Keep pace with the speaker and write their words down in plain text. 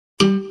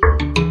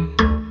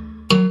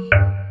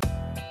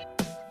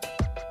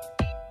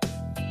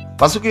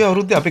පසුගිය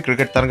අවුරුද්දේ අපි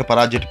ක්‍රිකට් තරඟ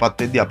පරාජයට පත්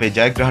වෙද්දී අපේ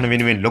ජයග්‍රහණ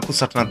වෙනුවෙන් ලොකු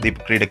සටනක්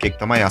දීපු ක්‍රීඩකෙක්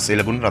තමයි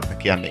අසේල ගුණරත්න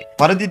කියන්නේ.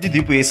 පරදිද්දී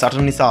දීපු ඒ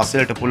සටන නිසා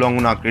අසේලට පුළුවන්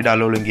වුණා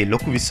ක්‍රීඩාලෝලුන්ගේ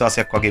ලොකු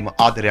විශ්වාසයක් වගේම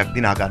ආදරයක්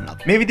දිනා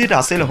ගන්නත්. මේ විදිහට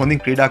අසේල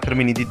හොඳින් ක්‍රීඩා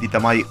කරමින් ඉදිද්දී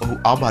තමයි ඔහු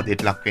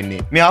ආබාධයට ලක් වෙන්නේ.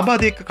 මේ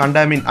ආබාධය එක්ක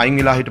කණ්ඩායමෙන්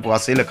අයින් වෙලා හිටපු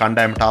අසේල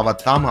කණ්ඩායමට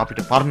ආවත් තාම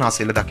අපිට පරණ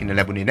අසේල දකින්න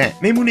ලැබුණේ නැහැ.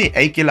 මේ මුනේ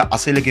ඇයි කියලා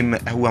අසේලගෙන්ම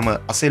ඇහුවම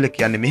අසේල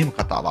කියන්නේ මෙහෙම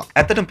කතාවක්.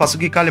 ඇත්තටම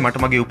පසුගිය කාලේ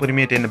මට මගේ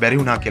උපරිමයට එන්න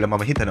බැරි වුණා කියලා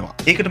මම හිතනවා.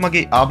 ඒකට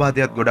මගේ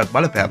ආබාධයත් ගොඩක්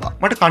බලපෑවා.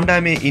 මට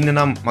කණ්ඩායමේ ඉන්න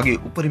නම් මගේ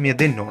උපරිමය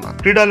දෙන්න ඕන.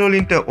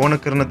 ක්‍රීඩාලෝලින්ට ඕන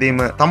කරන දේම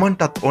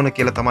Tamanටත් ඕන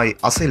කියලා තමයි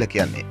අසේල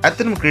කියන්නේ.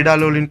 ඇත්තටම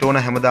ක්‍රීඩාලෝලින්ට ඕන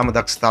හැමදාම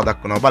දක්ෂතා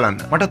දක්වනවා බලන්න.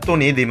 මටත්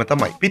ඕනේ ඒ දේම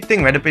තමයි.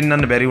 පිටෙන් වැඩ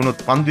පෙන්නන්න බැරි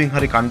වුණොත් පන්දුවෙන්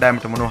හරි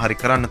කණ්ඩායමට මොනවා හරි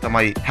කරන්න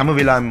තමයි හැම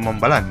වෙලාවෙම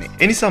මම බලන්නේ.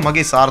 ඒ නිසා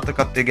මගේ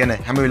සාර්ථකත්වය ගැන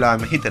හැම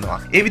වෙලාවෙම හිතනවා.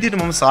 ඒ විදිහට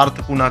මම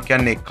සාර්ථක වුණා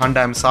කියන්නේ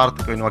කණ්ඩායම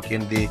සාර්ථක වෙනවා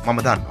කියන දේ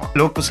මම දන්නවා.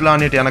 ලෝක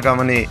කුසලානයට යන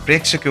ගමනේ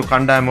ප්‍රේක්ෂකයෝ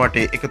කණ්ඩායම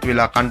වටේ එකතු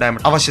වෙලා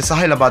කණ්ඩායමට අවශ්‍ය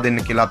සහාය ලබා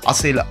දෙන්න කියලා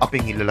අසේල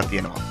අපෙන් ඉල්ලලා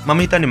තියෙනවා. මම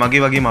හිතන්නේ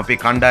මගේ වගේම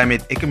අපේ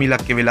කණ්ඩායමෙත් එකම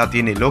ඉලක්කය වෙලා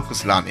තියෙන්නේ ලෝක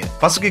කුසලානය.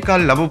 පසුගිය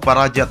කාලේ ලැබු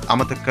පරාජයත්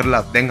අමතක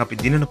කරලා දැන් අපි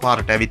දිනන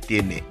පාරට ඇවිත්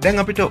තියෙන්නේ. දැන්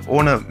අපිට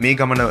ඕන මේ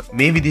ගමන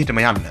මේ විදිහටම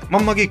යන්න.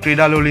 මම මගේ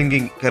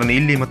ක්‍රීඩාලෝලින්ගෙන් කරන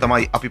ඉල්ලීම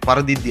තමයි අපි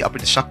පරදිද්දී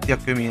අපිට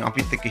ශක්තියක් වෙමින්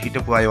අපිත් එක්ක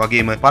හිටපු අය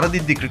වගේම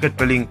පරදිද්දී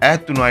ක්‍රිකට් වලින්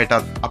ඈත් වුණු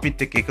අයටත්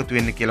අපිත් එක්ක එකතු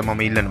වෙන්න කියලා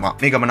මම ඉල්ලනවා.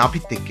 මේ ගමන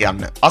අපිත් එක්ක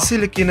යන්න.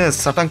 අසේල කියන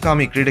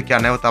සටන්කාමී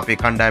ක්‍රීඩකයා නැවත අපේ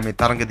කණ්ඩායමේ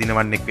තරඟ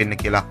දිනවන්නෙක් වෙන්න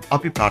කියලා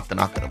අපි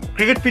ප්‍රාර්ථනා කරමු.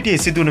 ක්‍රිකට්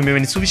පිටියේ සිදුවන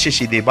මෙවැනි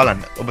සුවිශේෂී දේ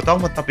බලන්න ඔබ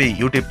තවමත් අපේ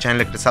YouTube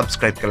channel එකට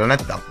subscribe කරලා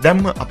නැත්නම්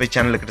දැන්ම අපේ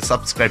channel එකට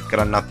subscribe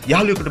කරන්නත්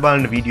යාළුවෙකුට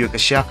බලන්න වීඩියෝ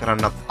එක share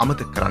කරන්නත්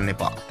අමතක කරන්න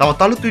එපා.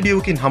 තවත් අලුත්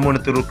වීඩියෝකින් හමු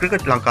වනතුරු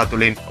ක්‍රිකට් ලංකා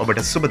තුලින්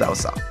ඔබට සුබ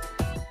දවසක්.